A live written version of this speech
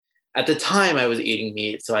At the time, I was eating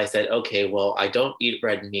meat. So I said, okay, well, I don't eat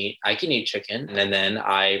red meat. I can eat chicken. And then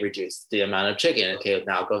I reduced the amount of chicken. Okay,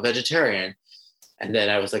 now I'll go vegetarian. And then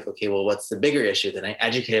I was like, okay, well, what's the bigger issue? Then I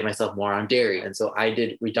educated myself more on dairy. And so I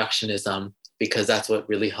did reductionism because that's what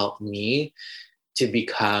really helped me to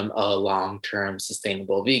become a long-term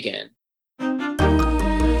sustainable vegan.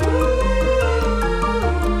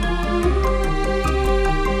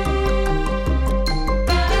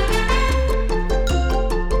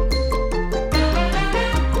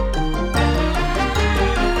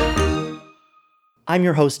 I'm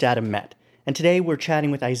your host, Adam Met, and today we're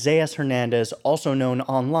chatting with Isaias Hernandez, also known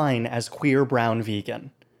online as Queer Brown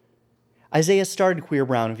Vegan. Isaias started Queer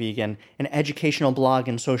Brown Vegan, an educational blog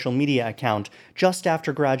and social media account, just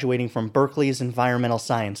after graduating from Berkeley's environmental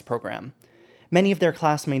science program. Many of their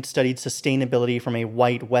classmates studied sustainability from a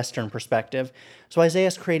white Western perspective, so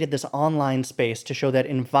Isaias created this online space to show that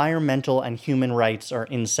environmental and human rights are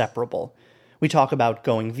inseparable. We talk about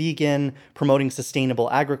going vegan, promoting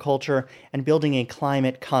sustainable agriculture, and building a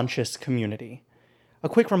climate-conscious community. A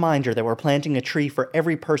quick reminder that we're planting a tree for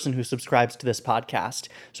every person who subscribes to this podcast,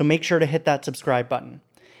 so make sure to hit that subscribe button.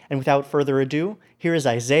 And without further ado, here is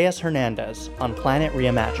Isaias Hernandez on Planet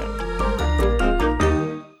Reimagined.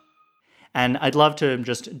 And I'd love to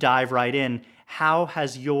just dive right in. How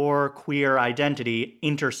has your queer identity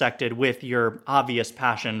intersected with your obvious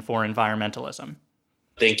passion for environmentalism?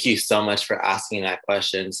 Thank you so much for asking that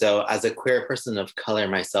question. So as a queer person of color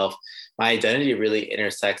myself, my identity really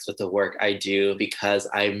intersects with the work I do because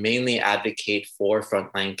I mainly advocate for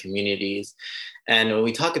frontline communities. And when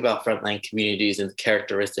we talk about frontline communities and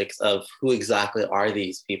characteristics of who exactly are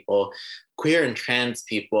these people, queer and trans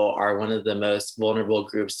people are one of the most vulnerable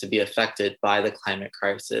groups to be affected by the climate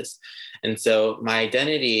crisis. And so my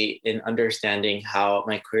identity in understanding how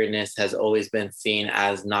my queerness has always been seen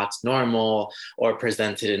as not normal or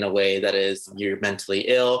presented in a way that is you're mentally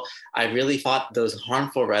ill, I really fought those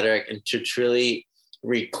harmful rhetoric and to truly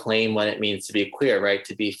reclaim what it means to be queer, right?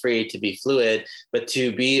 To be free, to be fluid, but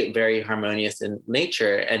to be very harmonious in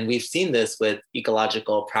nature. And we've seen this with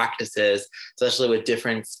ecological practices, especially with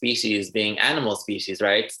different species being animal species,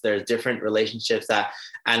 right? There's different relationships that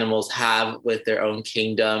animals have with their own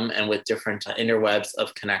kingdom and with different interwebs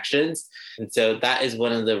of connections. And so that is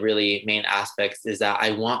one of the really main aspects is that I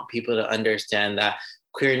want people to understand that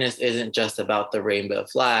queerness isn't just about the rainbow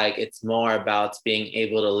flag. It's more about being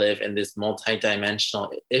able to live in this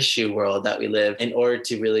multidimensional issue world that we live in order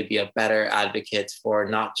to really be a better advocate for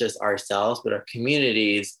not just ourselves, but our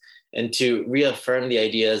communities, and to reaffirm the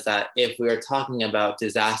ideas that if we are talking about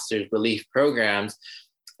disaster relief programs,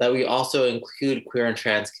 that we also include queer and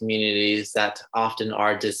trans communities that often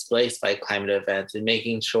are displaced by climate events and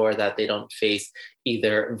making sure that they don't face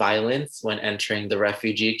either violence when entering the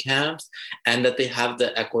refugee camps and that they have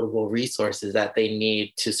the equitable resources that they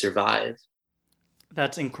need to survive.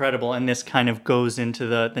 That's incredible. And this kind of goes into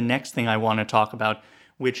the next thing I want to talk about,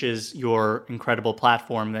 which is your incredible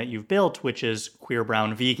platform that you've built, which is Queer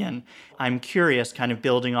Brown Vegan. I'm curious, kind of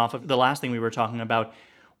building off of the last thing we were talking about,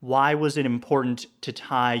 why was it important to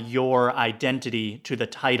tie your identity to the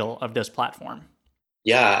title of this platform?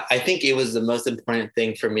 Yeah, I think it was the most important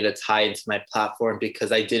thing for me to tie into my platform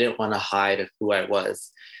because I didn't want to hide who I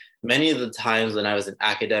was. Many of the times when I was in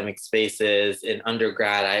academic spaces in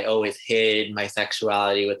undergrad, I always hid my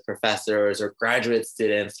sexuality with professors or graduate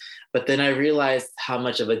students. But then I realized how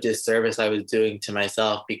much of a disservice I was doing to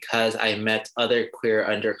myself because I met other queer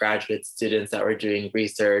undergraduate students that were doing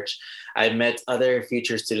research. I met other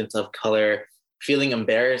future students of color feeling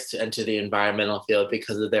embarrassed to enter the environmental field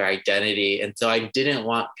because of their identity. And so I didn't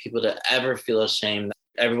want people to ever feel ashamed.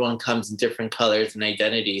 Everyone comes in different colors and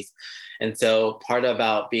identities. And so part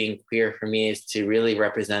about being queer for me is to really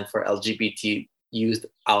represent for LGBT youth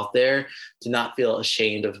out there to not feel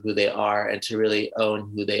ashamed of who they are and to really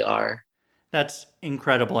own who they are. That's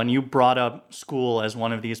incredible. And you brought up school as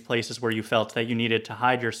one of these places where you felt that you needed to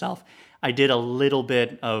hide yourself. I did a little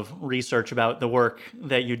bit of research about the work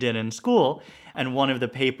that you did in school, and one of the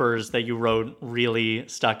papers that you wrote really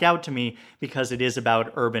stuck out to me because it is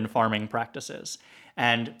about urban farming practices.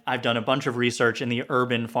 And I've done a bunch of research in the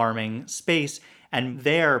urban farming space, and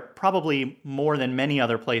there, probably more than many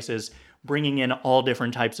other places, bringing in all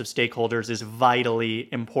different types of stakeholders is vitally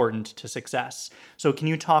important to success. So can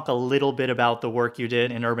you talk a little bit about the work you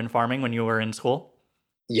did in urban farming when you were in school?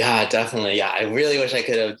 Yeah, definitely. Yeah, I really wish I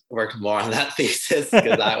could have worked more on that thesis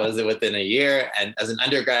because that was within a year. And as an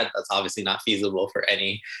undergrad, that's obviously not feasible for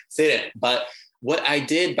any student. But what I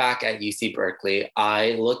did back at UC Berkeley,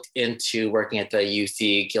 I looked into working at the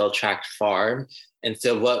UC Giltracts Farm And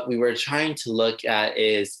so what we were trying to look at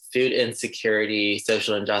is food insecurity,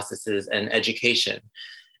 social injustices, and education.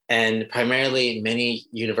 And primarily, many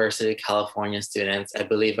University of California students, I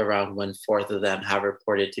believe around 1/4 of them, have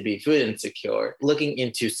reported to be food insecure. Looking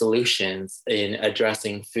into solutions in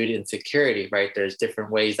addressing food insecurity, right? There's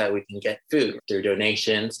different ways that we can get food through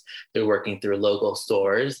donations, through working through local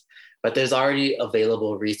stores. But there's already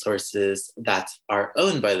available resources that are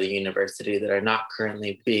owned by the university that are not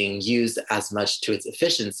currently being used as much to its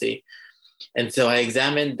efficiency. And so I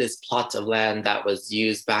examined this plot of land that was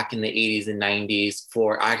used back in the 80s and 90s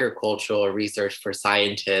for agricultural research for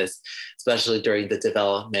scientists, especially during the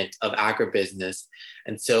development of agribusiness.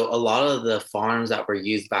 And so a lot of the farms that were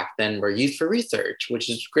used back then were used for research, which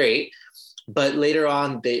is great. But later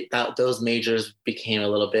on, those majors became a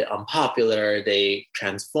little bit unpopular. They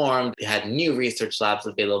transformed, they had new research labs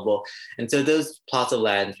available. And so those plots of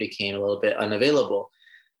land became a little bit unavailable.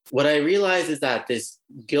 What I realized is that this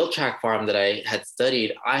Giltrap farm that I had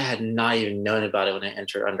studied, I had not even known about it when I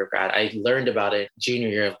entered undergrad. I learned about it junior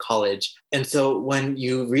year of college. And so when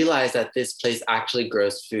you realize that this place actually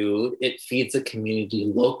grows food, it feeds the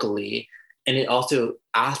community locally, and it also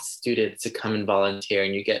asks students to come and volunteer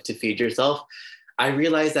and you get to feed yourself. I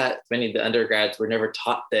realized that many of the undergrads were never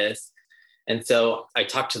taught this. And so I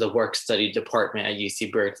talked to the work study department at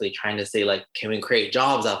UC Berkeley, trying to say, like, can we create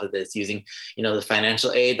jobs off of this using, the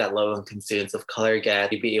financial aid that low-income students of color get,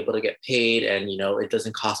 to be able to get paid, and, it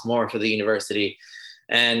doesn't cost more for the university.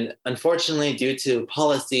 And unfortunately, due to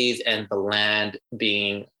policies and the land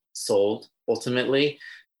being sold ultimately,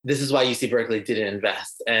 this is why UC Berkeley didn't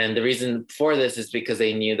invest. And the reason for this is because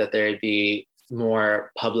they knew that there would be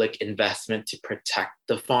more public investment to protect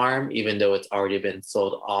the farm, even though it's already been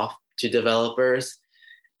sold off to developers.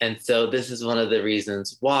 And so this is one of the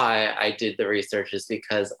reasons why I did the research, is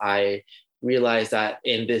because I realized that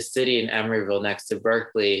in this city in Emeryville next to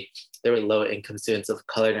Berkeley, there were low-income students of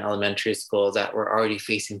color in elementary schools that were already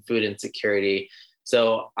facing food insecurity.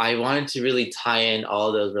 So I wanted to really tie in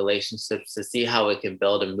all those relationships to see how we can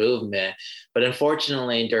build a movement. But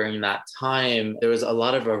unfortunately, during that time, there was a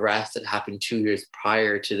lot of arrests that happened 2 years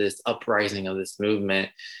prior to this uprising of this movement.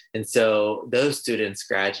 And so those students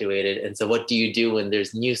graduated. And so what do you do when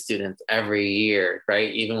there's new students every year,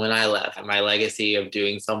 right? Even when I left, my legacy of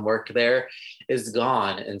doing some work there is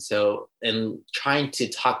gone. And so in trying to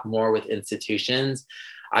talk more with institutions,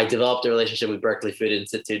 I developed a relationship with Berkeley Food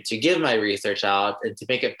Institute to give my research out and to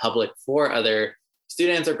make it public for other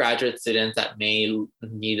students or graduate students that may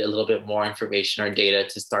need a little bit more information or data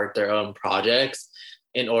to start their own projects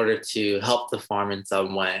in order to help the farm in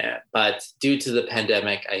some way. But due to the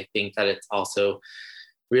pandemic, I think that it's also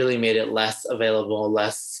really made it less available,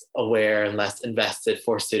 less aware, and less invested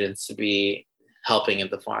for students to be helping at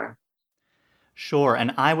the farm. Sure,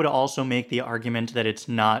 and I would also make the argument that it's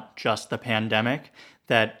not just the pandemic,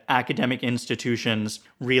 that academic institutions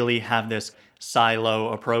really have this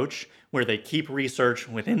silo approach where they keep research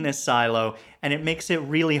within this silo, and it makes it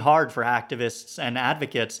really hard for activists and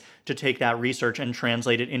advocates to take that research and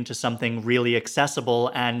translate it into something really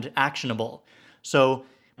accessible and actionable. So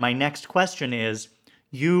my next question is,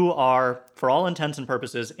 you are, for all intents and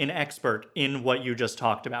purposes, an expert in what you just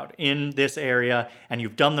talked about in this area, and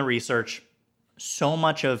you've done the research. So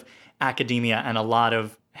much of academia and a lot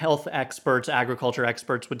of health experts, agriculture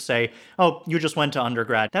experts would say, oh, you just went to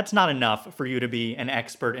undergrad. That's not enough for you to be an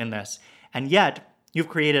expert in this. And yet, you've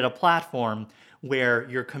created a platform where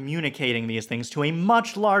you're communicating these things to a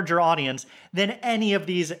much larger audience than any of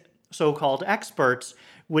these so-called experts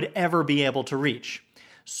would ever be able to reach.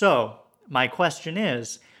 So, my question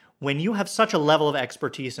is, when you have such a level of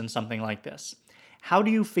expertise in something like this, how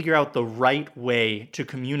do you figure out the right way to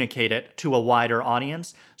communicate it to a wider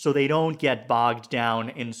audience so they don't get bogged down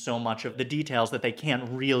in so much of the details that they can't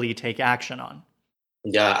really take action on?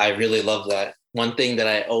 Yeah, I really love that. One thing that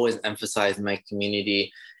I always emphasize in my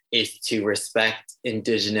community is to respect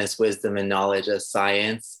Indigenous wisdom and knowledge as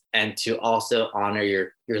science, and to also honor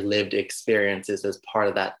your lived experiences as part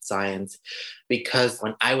of that science. Because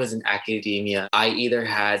when I was in academia, I either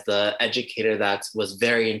had the educator that was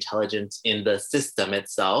very intelligent in the system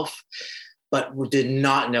itself, but did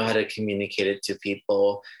not know how to communicate it to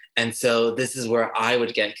people. And so this is where I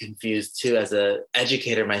would get confused too, as an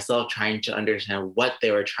educator myself, trying to understand what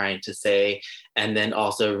they were trying to say, and then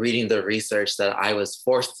also reading the research that I was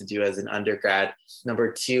forced to do as an undergrad.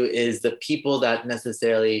 Number two is the people that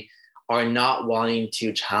necessarily are not wanting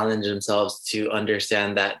to challenge themselves to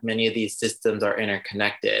understand that many of these systems are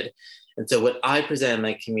interconnected. And so what I present in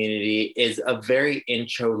my community is a very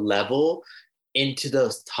intro level into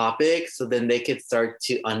those topics so then they could start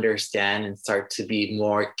to understand and start to be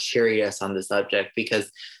more curious on the subject.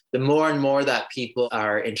 Because the more and more that people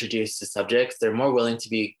are introduced to subjects, they're more willing to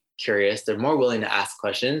be curious, they're more willing to ask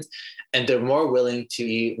questions, and they're more willing to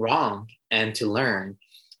be wrong and to learn.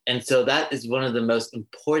 And so that is one of the most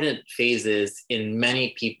important phases in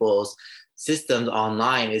many people's systems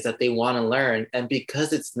online, is that they want to learn. And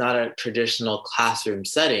because it's not a traditional classroom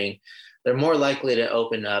setting, they're more likely to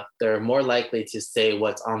open up. They're more likely to say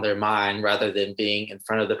what's on their mind rather than being in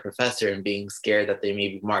front of the professor and being scared that they may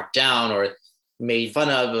be marked down or made fun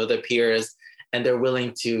of their peers. And they're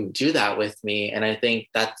willing to do that with me. And I think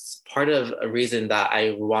that's part of a reason that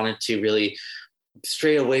I wanted to really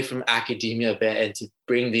stray away from academia a bit and to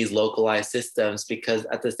bring these localized systems, because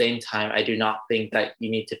at the same time, I do not think that you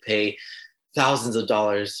need to pay thousands of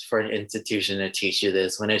dollars for an institution to teach you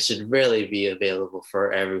this when it should really be available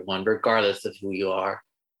for everyone, regardless of who you are.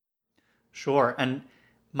 Sure. And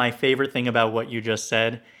my favorite thing about what you just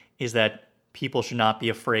said is that people should not be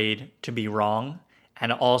afraid to be wrong.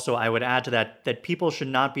 And also, I would add to that, that people should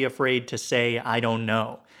not be afraid to say, I don't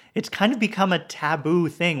know. It's kind of become a taboo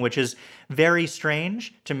thing, which is very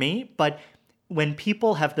strange to me. But when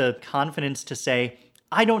people have the confidence to say,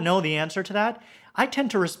 I don't know the answer to that, I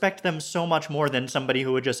tend to respect them so much more than somebody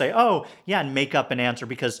who would just say, oh, yeah, and make up an answer.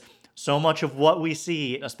 Because so much of what we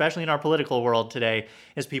see, especially in our political world today,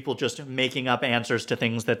 is people just making up answers to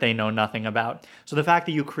things that they know nothing about. So the fact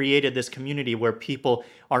that you created this community where people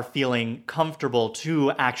are feeling comfortable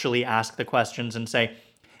to actually ask the questions and say,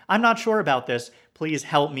 I'm not sure about this, please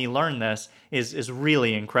help me learn this, is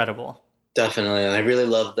really incredible. Definitely. And I really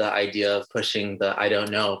love the idea of pushing the I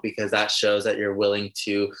don't know, because that shows that you're willing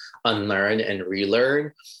to unlearn and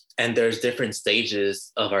relearn. And there's different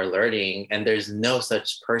stages of our learning. And there's no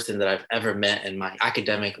such person that I've ever met in my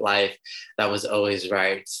academic life that was always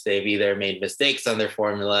right. They've either made mistakes on their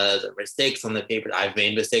formulas or mistakes on the paper. I've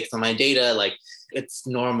made mistakes on my data. Like, it's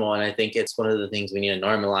normal. And I think it's one of the things we need to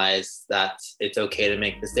normalize, that it's okay to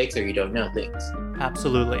make mistakes or you don't know things.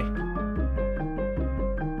 Absolutely.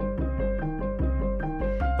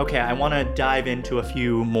 Okay, I want to dive into a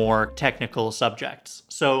few more technical subjects.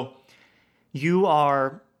 So you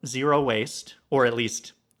are zero waste, or at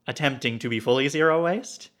least attempting to be fully zero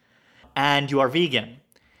waste, and you are vegan.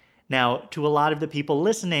 Now, to a lot of the people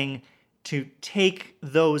listening, to take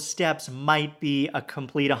those steps might be a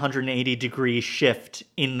complete 180-degree shift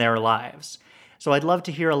in their lives. So I'd love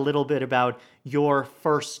to hear a little bit about your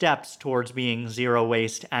first steps towards being zero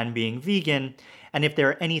waste and being vegan, and if there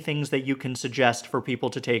are any things that you can suggest for people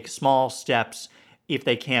to take small steps if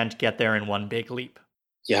they can't get there in one big leap.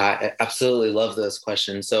 Yeah, I absolutely love those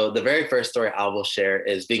questions. So the very first story I will share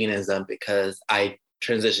is veganism, because I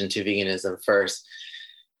transitioned to veganism first.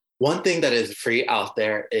 One thing that is free out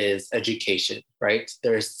there is education, right?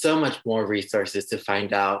 There's so much more resources to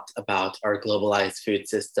find out about our globalized food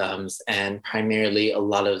systems, and primarily a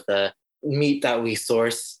lot of the meat that we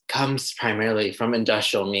source comes primarily from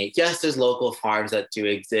industrial meat. Yes, there's local farms that do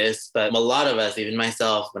exist, but a lot of us, even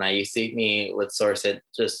myself, when I used to eat meat, would source it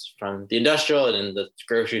just from the industrial and in the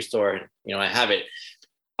grocery store. I have it.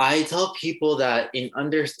 I tell people that in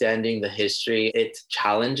understanding the history, it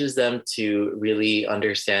challenges them to really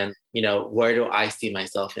understand, where do I see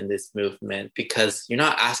myself in this movement? Because you're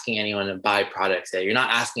not asking anyone to buy products there. You're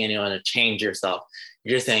not asking anyone to change yourself.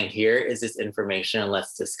 You're just saying, here is this information and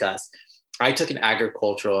let's discuss. I took an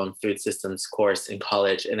agricultural and food systems course in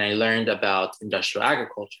college, and I learned about industrial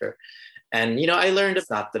agriculture. And, I learned it's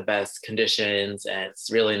not the best conditions and it's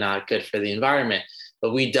really not good for the environment.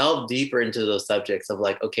 But we delve deeper into those subjects of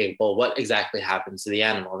like, okay, well, what exactly happens to the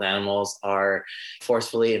animals? The animals are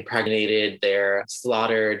forcefully impregnated, they're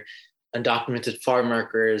slaughtered. Undocumented farm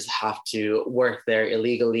workers have to work there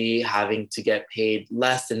illegally, having to get paid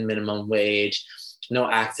less than minimum wage. No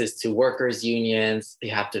access to workers' unions. They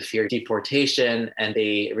have to fear deportation, and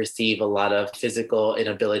they receive a lot of physical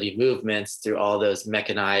inability movements through all those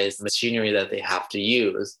mechanized machinery that they have to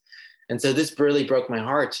use. And so this really broke my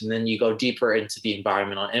heart. And then you go deeper into the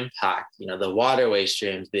environmental impact, the waterway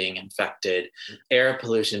streams being infected, air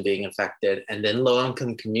pollution being affected, and then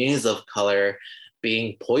low-income communities of color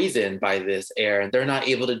being poisoned by this air, and they're not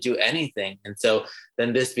able to do anything. And so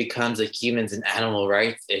then this becomes a humans and animal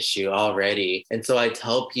rights issue already. And so I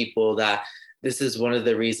tell people that this is one of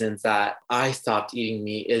the reasons that I stopped eating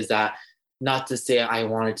meat, is that not to say I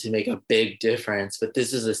wanted to make a big difference, but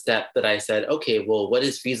this is a step that I said, okay, well, what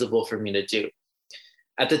is feasible for me to do?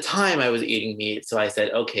 At the time I was eating meat. So I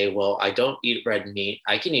said, okay, well, I don't eat red meat.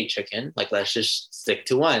 I can eat chicken. Like, let's just stick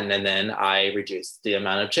to one. And then I reduced the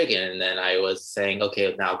amount of chicken. And then I was saying,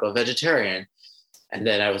 okay, now I'll go vegetarian. And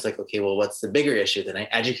then I was like, okay, well, what's the bigger issue? Then I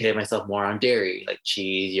educated myself more on dairy, like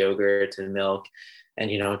cheese, yogurt, and milk, and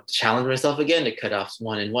challenged myself again to cut off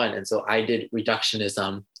one and one. And so I did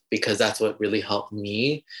reductionism because that's what really helped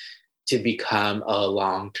me to become a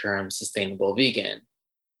long-term sustainable vegan.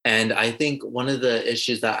 And I think one of the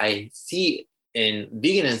issues that I see in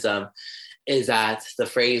veganism is that the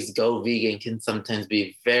phrase go vegan can sometimes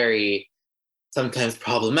be sometimes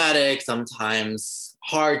problematic, sometimes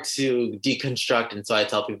hard to deconstruct. And so I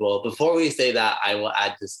tell people before we say that, I will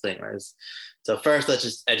add disclaimers. So first, let's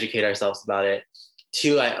just educate ourselves about it.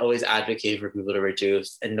 Two, I always advocate for people to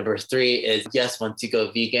reduce. And number three is, yes, once you go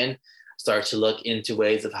vegan, start to look into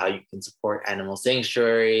ways of how you can support animal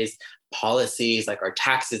sanctuaries, policies like our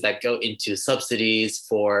taxes that go into subsidies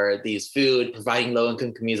for these food, providing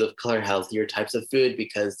low-income communities of color healthier types of food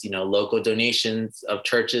because, local donations of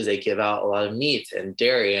churches, they give out a lot of meat and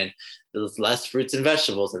dairy and there's less fruits and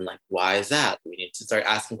vegetables. And like, why is that? We need to start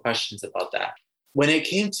asking questions about that. When it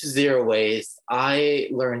came to zero waste, I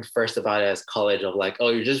learned first about it as college of like, oh,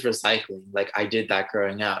 you're just recycling. Like I did that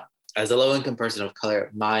growing up. As a low-income person of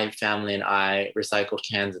color, my family and I recycled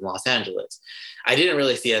cans in Los Angeles. I didn't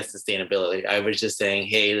really see it as sustainability. I was just saying,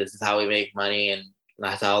 hey, this is how we make money and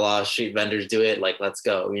that's how a lot of street vendors do it. Like, let's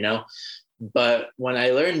go, But when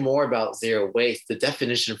I learned more about zero waste, the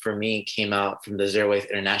definition for me came out from the Zero Waste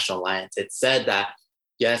International Alliance. It said that,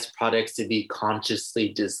 yes, products to be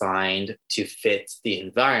consciously designed to fit the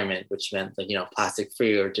environment, which meant like,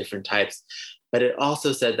 plastic-free or different types. But it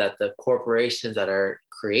also said that the corporations that are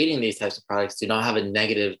creating these types of products do not have a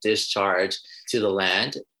negative discharge to the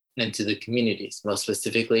land and to the communities, most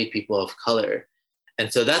specifically people of color.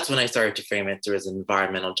 And so that's when I started to frame it through as an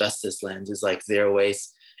environmental justice lens. Is like zero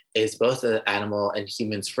waste is both an animal and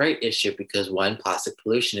humans' right issue because one, plastic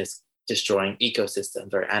pollution is destroying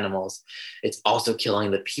ecosystems or animals. It's also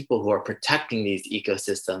killing the people who are protecting these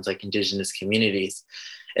ecosystems, like indigenous communities.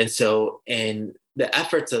 And so in the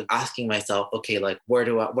efforts of asking myself, okay, like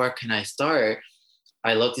where can I start?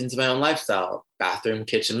 I looked into my own lifestyle, bathroom,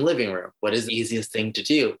 kitchen, living room. What is the easiest thing to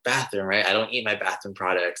do? Bathroom, right? I don't eat my bathroom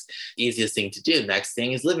products. Easiest thing to do. Next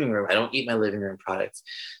thing is living room. I don't eat my living room products.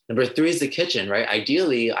 Number three is the kitchen, right?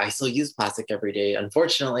 Ideally, I still use plastic every day.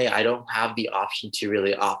 Unfortunately, I don't have the option to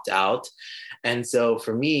really opt out. And so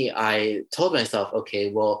for me, I told myself,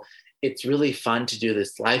 okay, well, it's really fun to do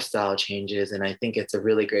this lifestyle changes. And I think it's a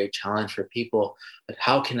really great challenge for people. But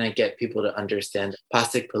how can I get people to understand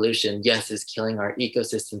plastic pollution, yes, is killing our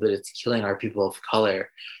ecosystem, but it's killing our people of color.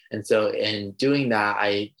 And so in doing that,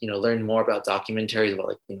 I learned more about documentaries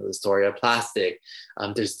about the story of plastic.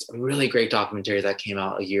 There's a really great documentary that came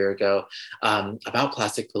out a year ago about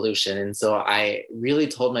plastic pollution. And so I really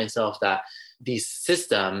told myself that these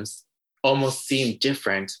systems almost seem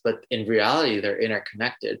different, but in reality, they're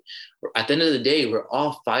interconnected. At the end of the day, we're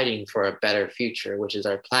all fighting for a better future, which is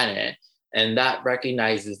our planet. And that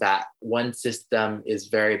recognizes that one system is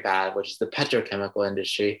very bad, which is the petrochemical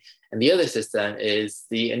industry. And the other system is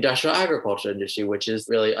the industrial agriculture industry, which is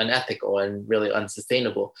really unethical and really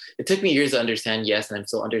unsustainable. It took me years to understand, yes, and I'm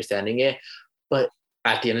still understanding it. But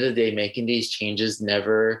at the end of the day, making these changes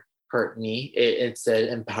never hurt me. It instead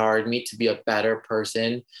empowered me to be a better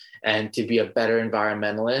person and to be a better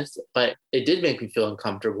environmentalist. But it did make me feel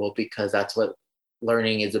uncomfortable because that's what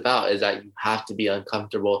learning is about, is that you have to be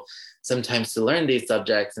uncomfortable sometimes to learn these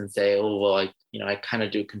subjects and say, oh, well, I kind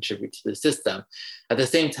of do contribute to the system. At the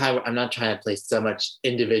same time, I'm not trying to place so much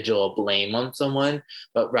individual blame on someone,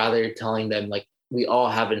 but rather telling them like, we all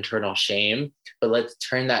have internal shame, but let's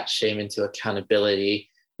turn that shame into accountability,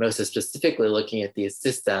 most specifically looking at these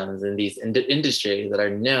systems and these industries that are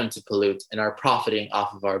known to pollute and are profiting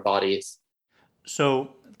off of our bodies. So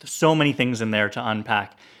many things in there to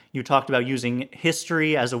unpack. You talked about using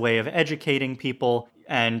history as a way of educating people,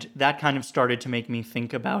 and that kind of started to make me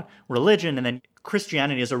think about religion. And then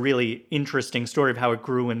Christianity is a really interesting story of how it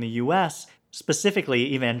grew in the US,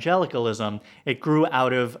 specifically evangelicalism. It grew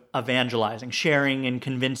out of evangelizing, sharing and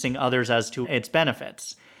convincing others as to its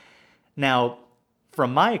benefits. Now,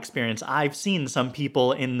 from my experience, I've seen some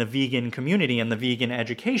people in the vegan community and the vegan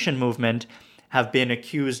education movement have been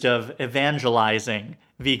accused of evangelizing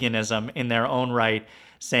veganism in their own right,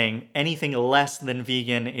 saying anything less than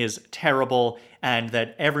vegan is terrible and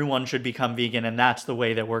that everyone should become vegan and that's the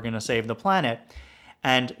way that we're going to save the planet.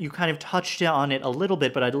 And you kind of touched on it a little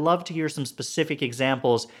bit, but I'd love to hear some specific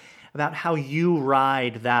examples about how you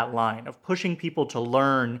ride that line of pushing people to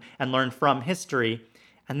learn and learn from history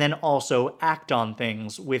and then also act on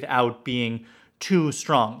things without being too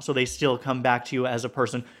strong, so they still come back to you as a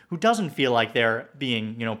person who doesn't feel like they're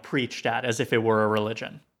being, preached at as if it were a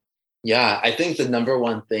religion. Yeah, I think the number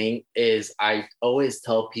one thing is I always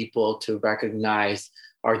tell people to recognize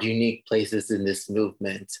our unique places in this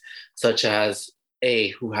movement, such as A,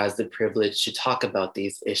 who has the privilege to talk about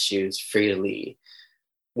these issues freely,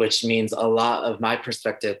 which means a lot of my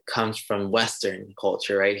perspective comes from Western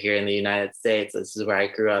culture right here in the United States. This is where I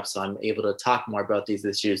grew up, so I'm able to talk more about these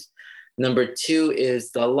issues. Number two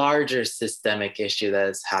is the larger systemic issue that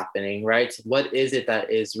is happening, right? What is it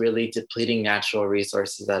that is really depleting natural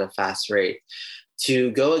resources at a fast rate?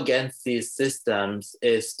 To go against these systems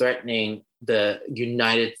is threatening the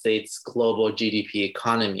United States global GDP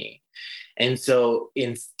economy. And so,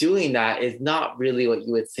 in doing that, is not really what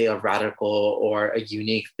you would say a radical or a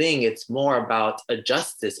unique thing. It's more about a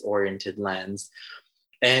justice oriented lens.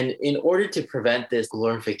 And in order to prevent this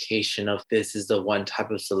glorification of this is the one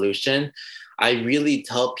type of solution, I really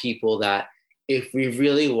tell people that if we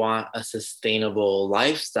really want a sustainable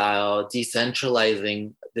lifestyle,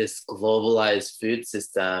 decentralizing this globalized food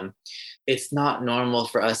system, it's not normal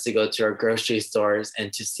for us to go to our grocery stores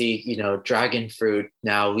and to see, dragon fruit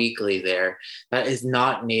now weekly there. That is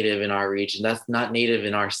not native in our region. That's not native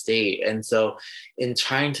in our state. And so, in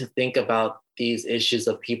trying to think about these issues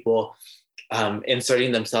of people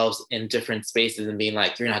inserting themselves in different spaces and being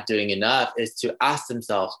like, you're not doing enough, is to ask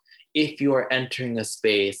themselves, if you are entering a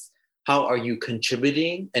space, how are you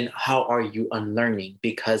contributing and how are you unlearning?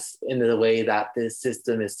 Because in the way that this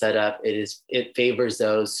system is set up, it favors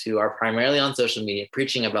those who are primarily on social media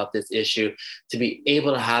preaching about this issue to be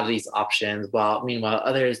able to have these options, while meanwhile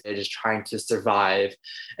others are just trying to survive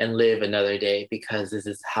and live another day, because this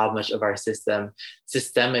is how much of our system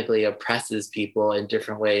systemically oppresses people in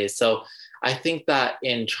different ways. So I think that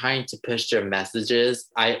in trying to push their messages,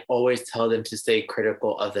 I always tell them to stay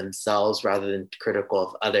critical of themselves rather than critical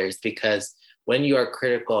of others, because when you are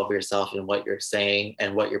critical of yourself and what you're saying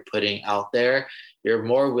and what you're putting out there, you're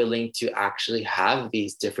more willing to actually have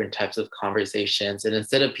these different types of conversations. And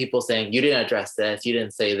instead of people saying, you didn't address this, you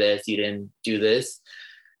didn't say this, you didn't do this,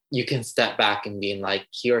 you can step back and being like,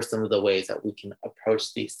 here are some of the ways that we can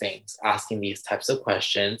approach these things, asking these types of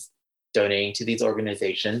questions, donating to these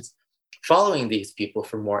organizations, following these people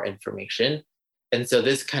for more information. And so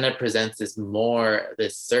this kind of presents this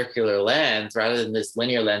circular lens rather than this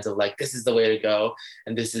linear lens of like, this is the way to go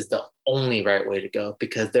and this is the only right way to go,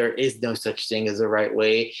 because there is no such thing as a right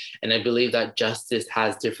way. And I believe that justice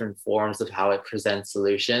has different forms of how it presents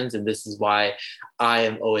solutions. And this is why I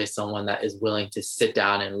am always someone that is willing to sit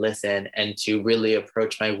down and listen and to really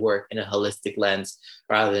approach my work in a holistic lens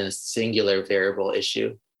rather than a singular variable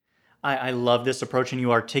issue. I love this approach, and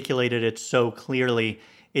you articulated it so clearly.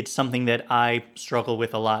 It's something that I struggle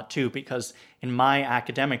with a lot too, because in my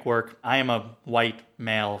academic work, I am a white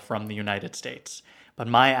male from the United States. But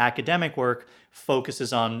my academic work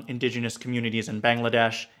focuses on indigenous communities in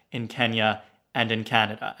Bangladesh, in Kenya, and in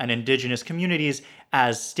Canada, and indigenous communities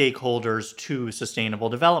as stakeholders to sustainable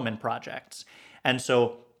development projects. And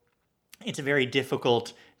so it's very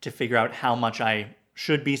difficult to figure out how much I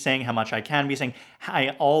should be saying, how much I can be saying.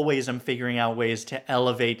 I always am figuring out ways to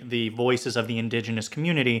elevate the voices of the indigenous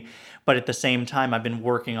community, but at the same time, I've been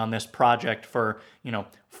working on this project for,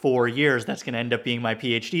 4 years. That's going to end up being my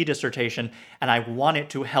PhD dissertation, and I want it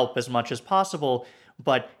to help as much as possible,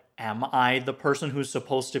 but am I the person who's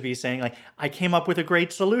supposed to be saying, like, I came up with a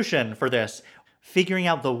great solution for this? Figuring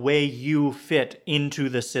out the way you fit into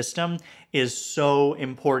the system is so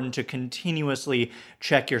important to continuously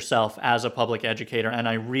check yourself as a public educator. And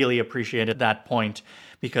I really appreciated that point,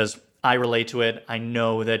 because I relate to it. I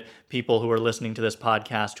know that people who are listening to this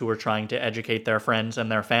podcast, who are trying to educate their friends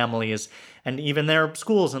and their families and even their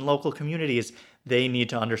schools and local communities, they need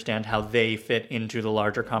to understand how they fit into the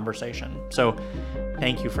larger conversation. So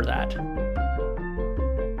thank you for that.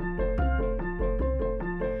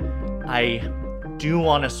 I do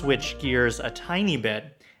want to switch gears a tiny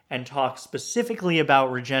bit and talk specifically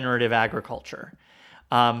about regenerative agriculture,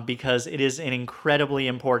 because it is an incredibly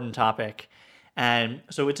important topic. And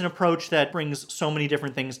so it's an approach that brings so many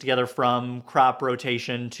different things together, from crop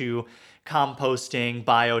rotation to composting,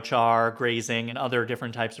 biochar, grazing, and other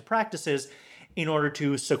different types of practices in order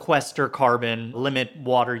to sequester carbon, limit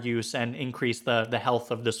water use, and increase the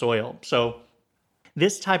health of the soil. So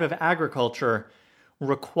this type of agriculture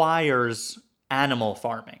requires animal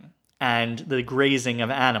farming and the grazing of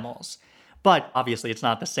animals. But obviously, it's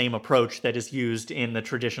not the same approach that is used in the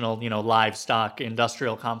traditional, livestock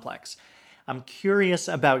industrial complex. I'm curious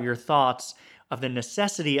about your thoughts of the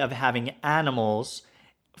necessity of having animals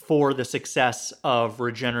for the success of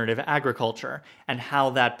regenerative agriculture and how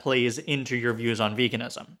that plays into your views on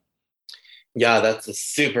veganism. Yeah, that's a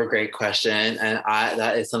super great question. And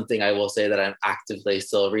that is something I will say that I'm actively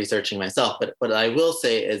still researching myself. But what I will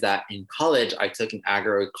say is that in college, I took an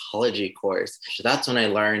agroecology course. So that's when I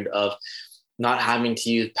learned of not having to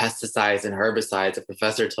use pesticides and herbicides. A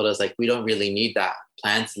professor told us, like, we don't really need that.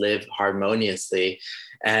 Plants live harmoniously.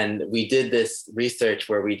 And we did this research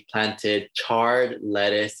where we planted chard,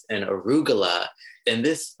 lettuce, and arugula. And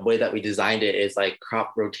this way that we designed it is like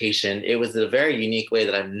crop rotation. It was a very unique way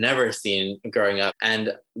that I've never seen growing up.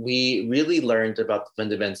 And we really learned about the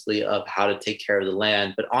fundamentally of how to take care of the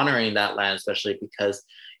land, but honoring that land, especially because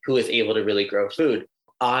who is able to really grow food.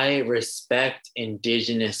 I respect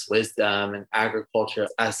indigenous wisdom and agriculture.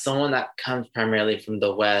 As someone that comes primarily from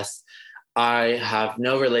the West, I have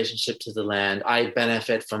no relationship to the land. I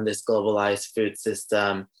benefit from this globalized food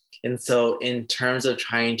system. And so, in terms of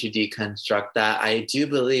trying to deconstruct that, I do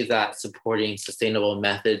believe that supporting sustainable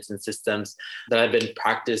methods and systems that have been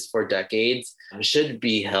practiced for decades should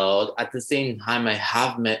be held. At the same time, I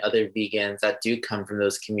have met other vegans that do come from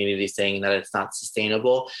those communities saying that it's not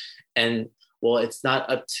sustainable. And well, it's not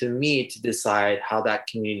up to me to decide how that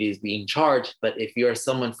community is being charged. But if you're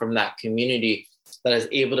someone from that community that is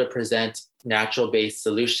able to present natural based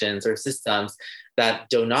solutions or systems that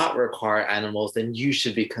do not require animals, then you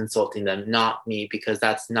should be consulting them, not me, because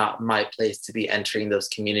that's not my place to be entering those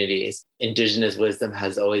communities. Indigenous wisdom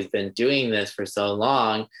has always been doing this for so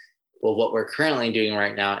long. Well, what we're currently doing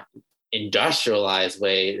right now, industrialized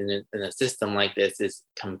way in a system like this, is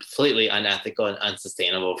completely unethical and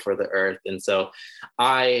unsustainable for the earth. And so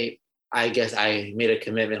I guess I made a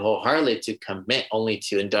commitment wholeheartedly to commit only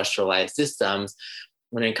to industrialized systems.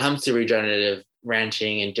 When it comes to regenerative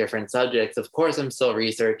ranching and different subjects, of course, I'm still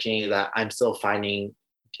researching that. I'm still finding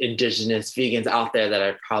indigenous vegans out there that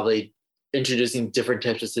are probably introducing different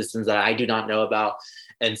types of systems that I do not know about.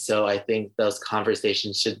 And so I think those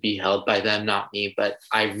conversations should be held by them, not me. But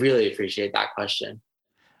I really appreciate that question.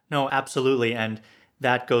 No, absolutely. And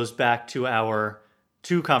that goes back to our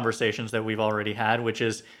two conversations that we've already had, which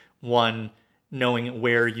is one, knowing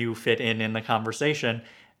where you fit in the conversation,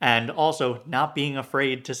 and also not being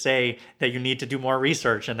afraid to say that you need to do more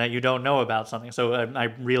research and that you don't know about something. So I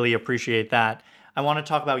really appreciate that. I want to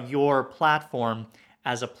talk about your platform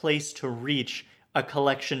as a place to reach a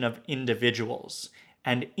collection of individuals.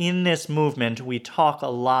 And in this movement, we talk a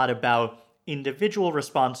lot about individual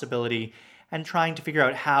responsibility and trying to figure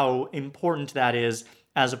out how important that is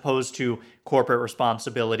as opposed to corporate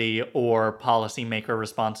responsibility or policymaker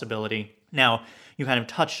responsibility. Now, you kind of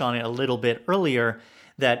touched on it a little bit earlier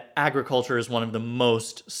that agriculture is one of the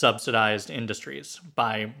most subsidized industries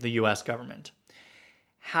by the US government.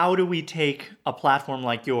 How do we take a platform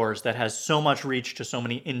like yours that has so much reach to so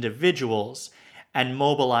many individuals and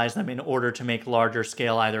mobilize them in order to make larger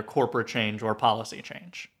scale either corporate change or policy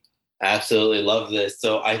change? Absolutely love this.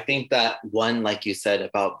 So I think that one, like you said,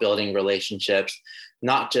 about building relationships,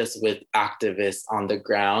 not just with activists on the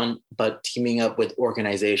ground, but teaming up with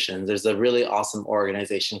organizations. There's a really awesome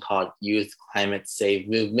organization called Youth Climate Save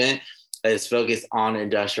Movement that is focused on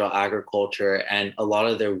industrial agriculture. And a lot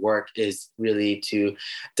of their work is really to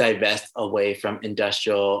divest away from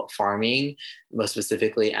industrial farming, most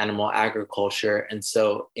specifically animal agriculture. And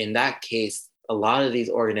so in that case, a lot of these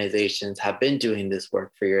organizations have been doing this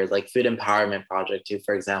work for years, like Food Empowerment Project, too,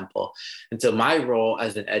 for example. And so my role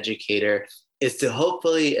as an educator is to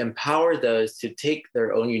hopefully empower those to take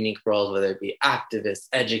their own unique roles, whether it be activist,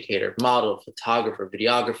 educator, model, photographer,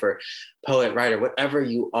 videographer, poet, writer, whatever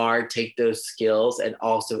you are, take those skills and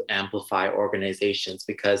also amplify organizations,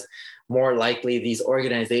 because more likely these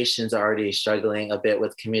organizations are already struggling a bit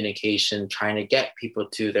with communication, trying to get people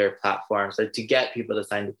to their platforms or to get people to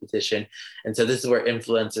sign the petition. And so this is where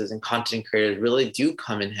influencers and content creators really do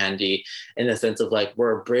come in handy, in the sense of like,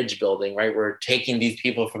 we're a bridge building, right? We're taking these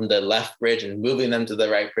people from the left bridge and moving them to the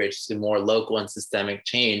right bridge to more local and systemic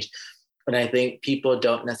change. And I think people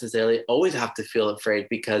don't necessarily always have to feel afraid,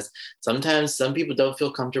 because sometimes some people don't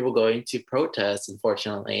feel comfortable going to protests,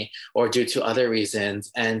 unfortunately, or due to other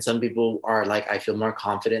reasons. And some people are like, I feel more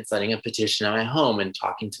confident signing a petition at my home and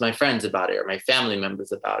talking to my friends about it or my family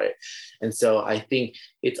members about it. And so I think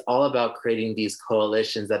it's all about creating these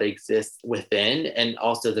coalitions that exist within, and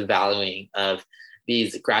also the valuing of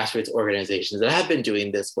these grassroots organizations that have been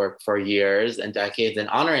doing this work for years and decades, and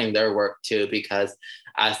honoring their work too, because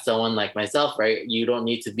as someone like myself, right, you don't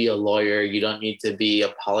need to be a lawyer, you don't need to be a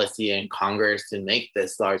policy in Congress to make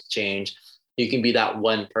this large change. You can be that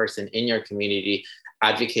one person in your community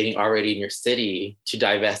advocating already in your city to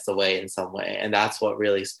divest away in some way. And that's what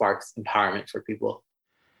really sparks empowerment for people.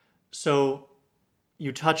 So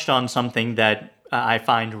you touched on something that I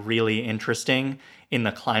find really interesting in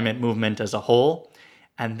the climate movement as a whole.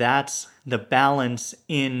 And that's the balance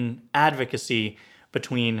in advocacy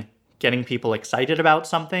between getting people excited about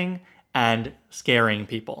something and scaring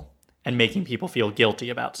people and making people feel guilty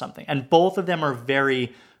about something. And both of them are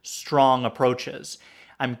very strong approaches.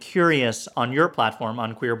 I'm curious on your platform,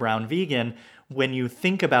 on Queer Brown Vegan, when you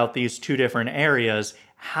think about these two different areas,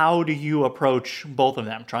 how do you approach both of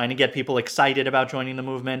them? Trying to get people excited about joining the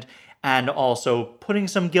movement and also putting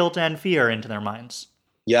some guilt and fear into their minds?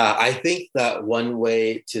 Yeah, I think that one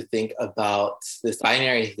way to think about this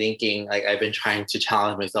binary thinking, like I've been trying to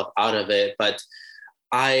challenge myself out of it, but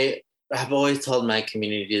I have always told my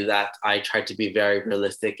community that I try to be very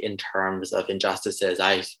realistic in terms of injustices.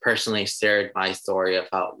 I personally shared my story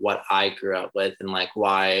about what I grew up with and like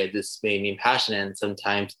why this made me passionate. And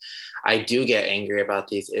sometimes I do get angry about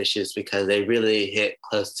these issues because they really hit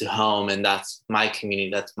close to home. And that's my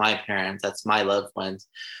community, that's my parents, that's my loved ones.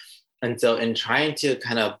 And so in trying to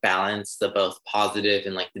kind of balance the both positive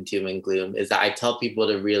and like the doom and gloom is that I tell people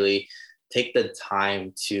to really take the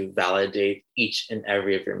time to validate each and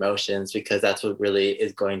every of your emotions, because that's what really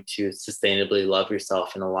is going to sustainably love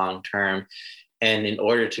yourself in the long term. And in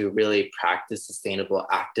order to really practice sustainable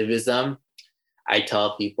activism, I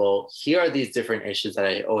tell people, here are these different issues that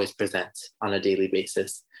I always present on a daily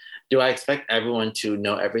basis. Do I expect everyone to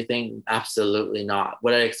know everything? Absolutely not.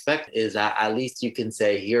 What I expect is that at least you can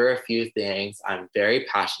say, here are a few things I'm very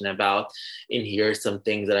passionate about, and here are some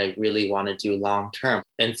things that I really want to do long term.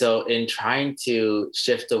 And so in trying to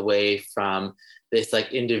shift away from this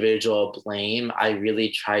like individual blame, I really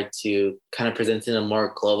try to kind of present in a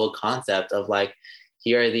more global concept of like,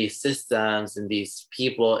 here are these systems and these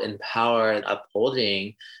people in power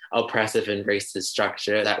upholding oppressive and racist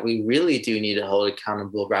structure that we really do need to hold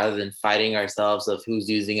accountable, rather than fighting ourselves of who's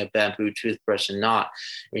using a bamboo toothbrush and not.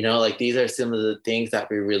 You know, like these are some of the things that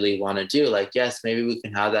we really want to do. Like, yes, maybe we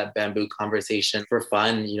can have that bamboo conversation for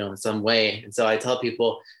fun, you know, in some way. And so I tell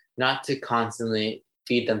people not to constantly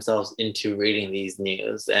feed themselves into reading these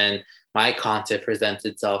news. And my content presents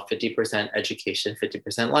itself 50% education,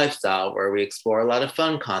 50% lifestyle, where we explore a lot of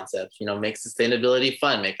fun concepts, you know, make sustainability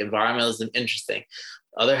fun, make environmentalism interesting.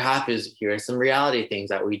 The other half is, here are some reality things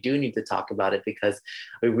that we do need to talk about it, because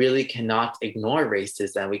we really cannot ignore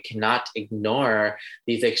racism. We cannot ignore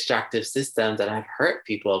these extractive systems that have hurt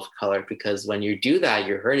people of color, because when you do that,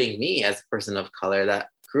 you're hurting me as a person of color that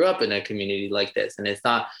grew up in a community like this. And it's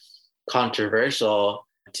not controversial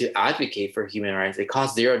to advocate for human rights. It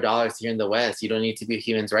costs $0 here in the West. You don't need to be a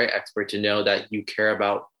human rights expert to know that you care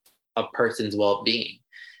about a person's well-being.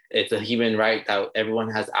 It's a human right that everyone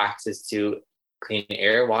has access to clean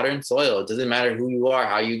air, water, and soil. It doesn't matter who you are,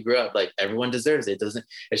 how you grew up, like everyone deserves it.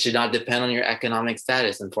 It should not depend on your economic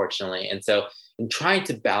status, unfortunately. And so in trying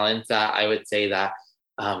to balance that, I would say that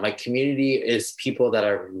my community is people that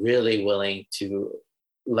are really willing to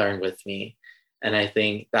learn with me. And I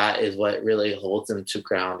think that is what really holds them to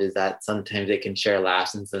ground, is that sometimes they can share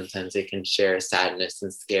laughs and sometimes they can share sadness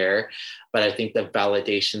and scare. But I think the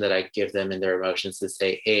validation that I give them in their emotions to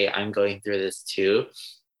say, hey, I'm going through this too,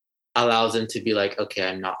 allows them to be like, okay,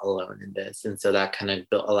 I'm not alone in this. And so that kind of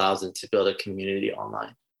allows them to build a community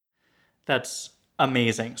online. That's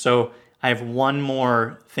amazing. So I have one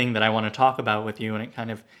more thing that I want to talk about with you, and it kind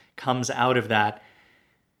of comes out of that.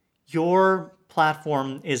 Your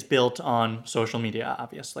platform is built on social media,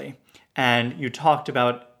 obviously. And you talked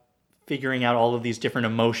about figuring out all of these different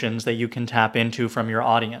emotions that you can tap into from your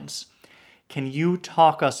audience. Can you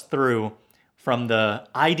talk us through, from the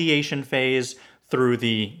ideation phase through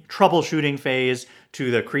the troubleshooting phase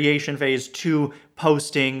to the creation phase to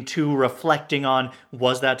posting to reflecting on,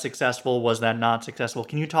 was that successful, was that not successful?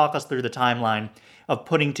 Can you talk us through the timeline of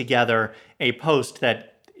putting together a post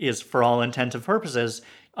that is, for all intents and purposes,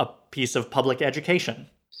 a piece of public education?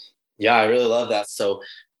 Yeah, I really love that. So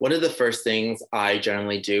one of the first things I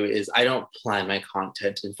generally do is I don't plan my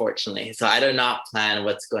content, unfortunately. So I do not plan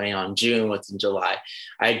what's going on in June, what's in July.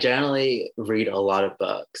 I generally read a lot of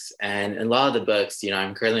books. And in a lot of the books, you know,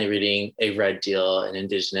 I'm currently reading A Red Deal, an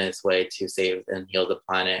indigenous way to save and heal the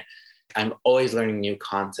planet. I'm always learning new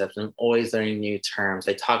concepts. I'm always learning new terms.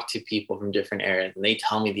 I talk to people from different areas and they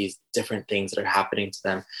tell me these different things that are happening to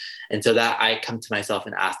them. And so that I come to myself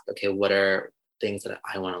and ask, okay, what are things that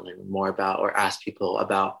I want to learn more about or ask people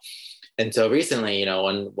about? And so recently, you know,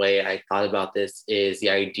 one way I thought about this is the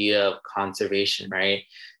idea of conservation, right?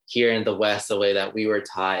 Here in the West, the way that we were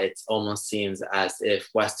taught, it almost seems as if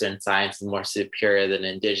Western science is more superior than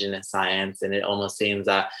indigenous science. And it almost seems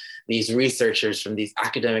that these researchers from these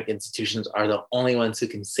academic institutions are the only ones who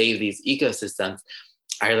can save these ecosystems.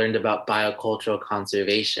 I learned about biocultural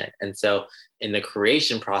conservation. And so in the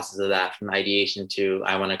creation process of that, from ideation to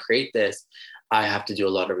I want to create this, I have to do a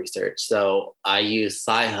lot of research. So I use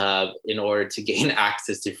Sci-Hub in order to gain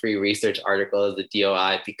access to free research articles, the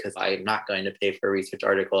DOI, because I'm not going to pay for a research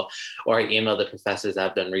article. Or I email the professors that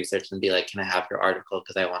have done research and be like, can I have your article?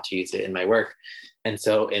 Because I want to use it in my work. And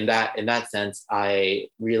so in that sense, I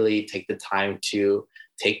really take the time to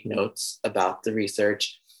take notes about the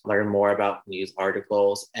research, learn more about news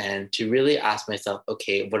articles, and to really ask myself,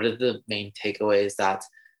 okay, what are the main takeaways that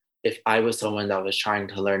if I was someone that was trying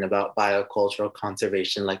to learn about biocultural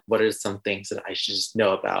conservation, like what are some things that I should just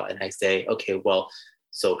know about? And I say, okay, well,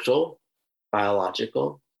 social,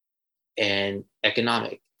 biological, and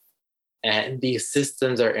economic. And these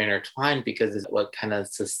systems are intertwined because it's what kind of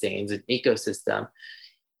sustains an ecosystem.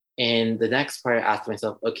 And the next part, I asked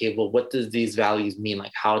myself, okay, well, what does these values mean?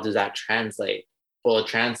 Like, how does that translate? Well, it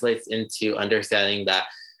translates into understanding that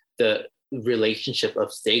the relationship of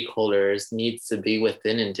stakeholders needs to be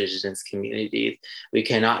within Indigenous communities. We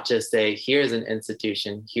cannot just say, here's an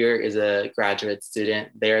institution, here is a graduate student,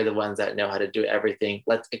 they're the ones that know how to do everything.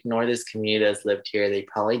 Let's ignore this community that's lived here. They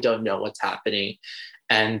probably don't know what's happening.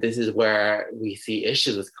 And this is where we see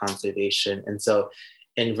issues with conservation. And so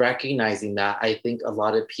in recognizing that, I think a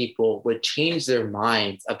lot of people would change their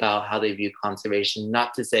minds about how they view conservation,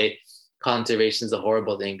 not to say conservation is a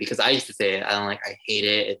horrible thing, because I used to say it. I hate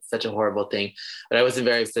it. It's such a horrible thing. But I wasn't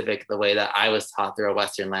very specific the way that I was taught through a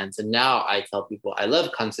Western lens. And now I tell people I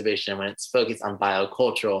love conservation when it's focused on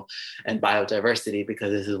biocultural and biodiversity,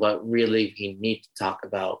 because this is what really we need to talk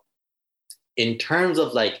about. In terms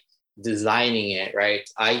of like designing it, right?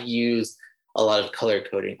 I use a lot of color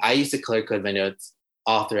coding. I used to color code my notes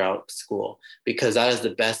all throughout school because that is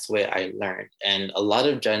the best way I learned. And a lot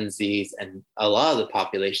of Gen Zs and a lot of the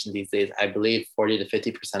population these days, I believe 40 to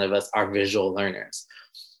 50% of us are visual learners.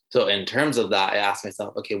 So in terms of that, I asked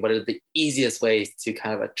myself, okay, what are the easiest ways to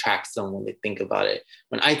kind of attract someone when they think about it?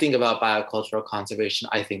 When I think about biocultural conservation,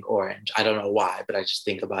 I think orange. I don't know why, but I just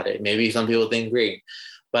think about it. Maybe some people think green,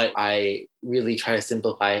 but I really try to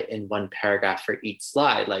simplify it in one paragraph for each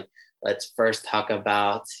slide. Like, let's first talk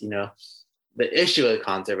about, the issue of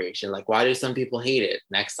conservation. Like, why do some people hate it?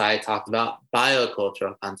 Next slide talks about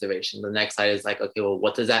biocultural conservation. The next slide is like, okay, well,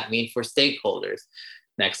 what does that mean for stakeholders?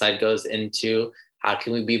 Next slide goes into how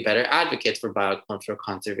can we be better advocates for biocultural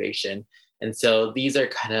conservation? And so these are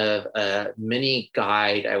kind of a mini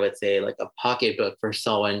guide, I would say, like a pocketbook for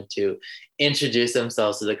someone to introduce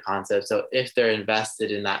themselves to the concept. So if they're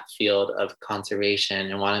invested in that field of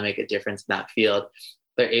conservation and want to make a difference in that field,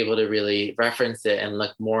 they're able to really reference it and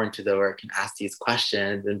look more into the work and ask these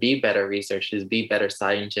questions and be better researchers, be better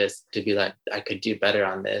scientists, to be like, I could do better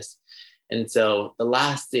on this. And so the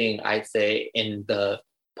last thing I'd say in the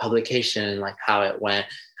publication, like how it went,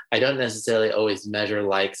 I don't necessarily always measure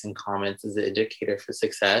likes and comments as an indicator for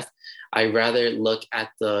success. I rather look at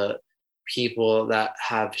the people that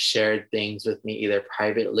have shared things with me, either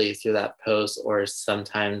privately through that post or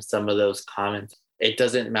sometimes some of those comments. It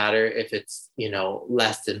doesn't matter if it's,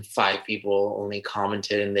 less than 5 people only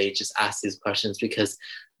commented and they just asked these questions, because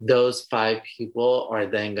those 5 people are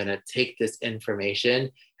then going to take this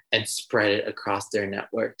information and spread it across their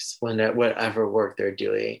networks, whatever work they're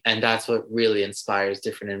doing. And that's what really inspires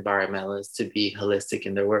different environmentalists to be holistic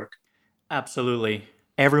in their work. Absolutely.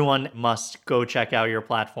 Everyone must go check out your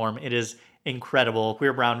platform. It is incredible.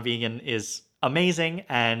 Queer Brown Vegan is amazing,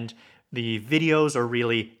 and the videos are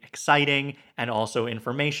really exciting and also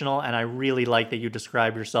informational. And I really like that you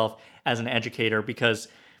describe yourself as an educator, because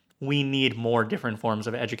we need more different forms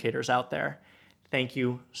of educators out there. Thank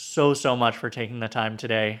you so much for taking the time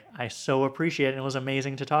today. I so appreciate it. It was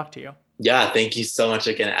amazing to talk to you. Yeah, thank you so much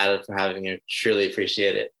again, Adam, for having me. Truly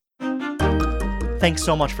appreciate it. Thanks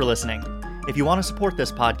so much for listening. If you want to support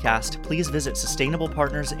this podcast, please visit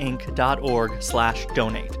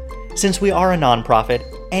sustainablepartnersinc.org/donate. Since we are a nonprofit,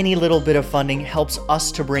 any little bit of funding helps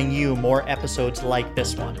us to bring you more episodes like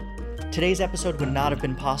this one. Today's episode would not have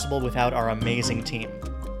been possible without our amazing team.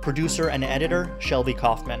 Producer and editor, Shelby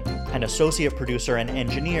Kaufman, and associate producer and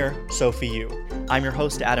engineer, Sophie Yu. I'm your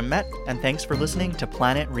host, Adam Met, and thanks for listening to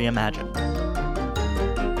Planet Reimagined.